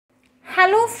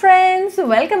Hello friends,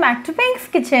 welcome back to Pink's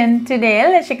Kitchen. Today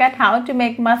let's check out how to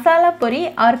make Masala Pori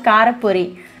or Kara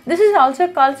Pori. This is also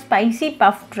called spicy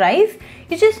puffed rice.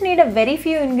 You just need a very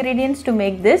few ingredients to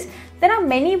make this. There are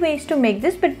many ways to make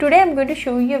this, but today I'm going to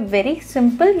show you a very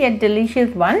simple yet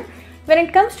delicious one. When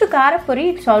it comes to Kara Pori,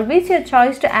 it's always your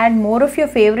choice to add more of your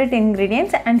favorite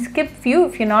ingredients and skip few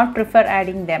if you not prefer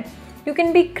adding them. You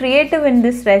can be creative in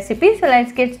this recipe, so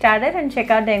let's get started and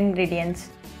check out the ingredients.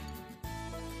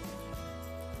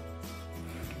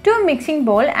 To a mixing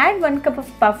bowl, add 1 cup of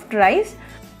puffed rice,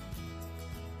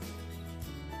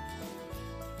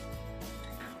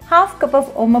 half cup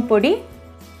of Oma Podi,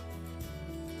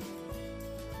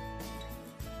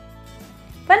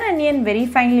 1 onion very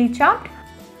finely chopped,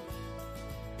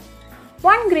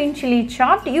 1 green chilli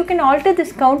chopped. You can alter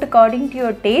this count according to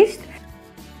your taste.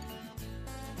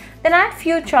 Then add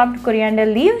few chopped coriander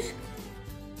leaves,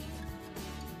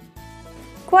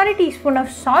 1/4 teaspoon of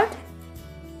salt,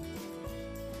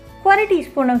 1/4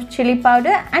 teaspoon of chilli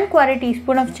powder and 1/4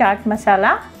 teaspoon of chaat masala.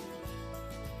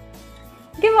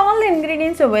 Give all the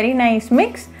ingredients a very nice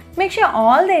mix. Make sure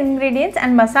all the ingredients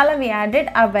and masala we added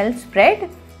are well spread.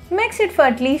 Mix it for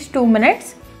at least 2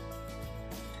 minutes.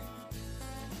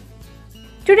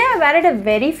 Today I've added a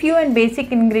very few and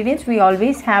basic ingredients we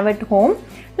always have at home.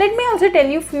 Let me also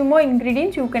tell you few more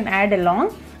ingredients you can add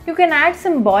along. You can add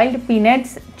some boiled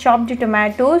peanuts, chopped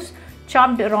tomatoes,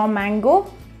 chopped raw mango,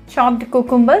 chopped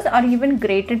cucumbers or even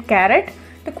grated carrot.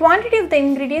 The quantity of the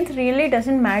ingredients really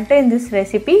doesn't matter in this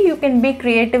recipe. You can be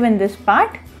creative in this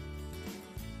part.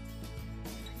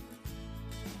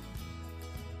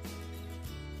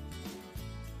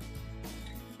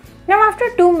 Now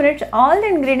after 2 minutes, all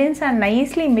the ingredients are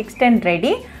nicely mixed and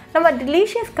ready. Now our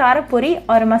delicious Kara Pori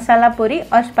or Masala Pori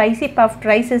or spicy puffed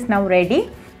rice is now ready.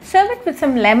 Serve it with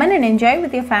some lemon and enjoy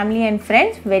with your family and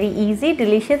friends. Very easy,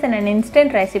 delicious and an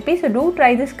instant recipe. So do try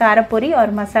this Kara Pori or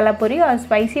Masala Pori or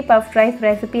spicy puffed rice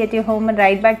recipe at your home and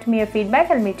write back to me your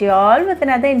feedback. I'll meet you all with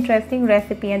another interesting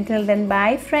recipe. Until then,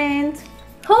 bye friends.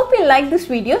 Hope you like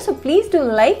this video. So please do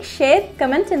like, share,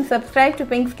 comment and subscribe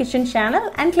to Pink's Kitchen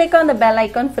channel and click on the bell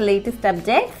icon for latest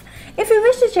updates. If you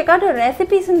wish to check out our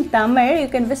recipes in Tamil, you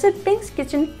can visit Pink's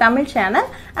Kitchen Tamil channel.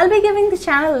 I'll be giving the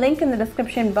channel link in the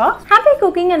description box. Happy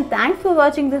cooking and thanks for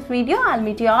watching this video. I'll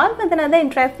meet you all with another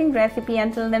interesting recipe.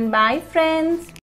 Until then, bye friends.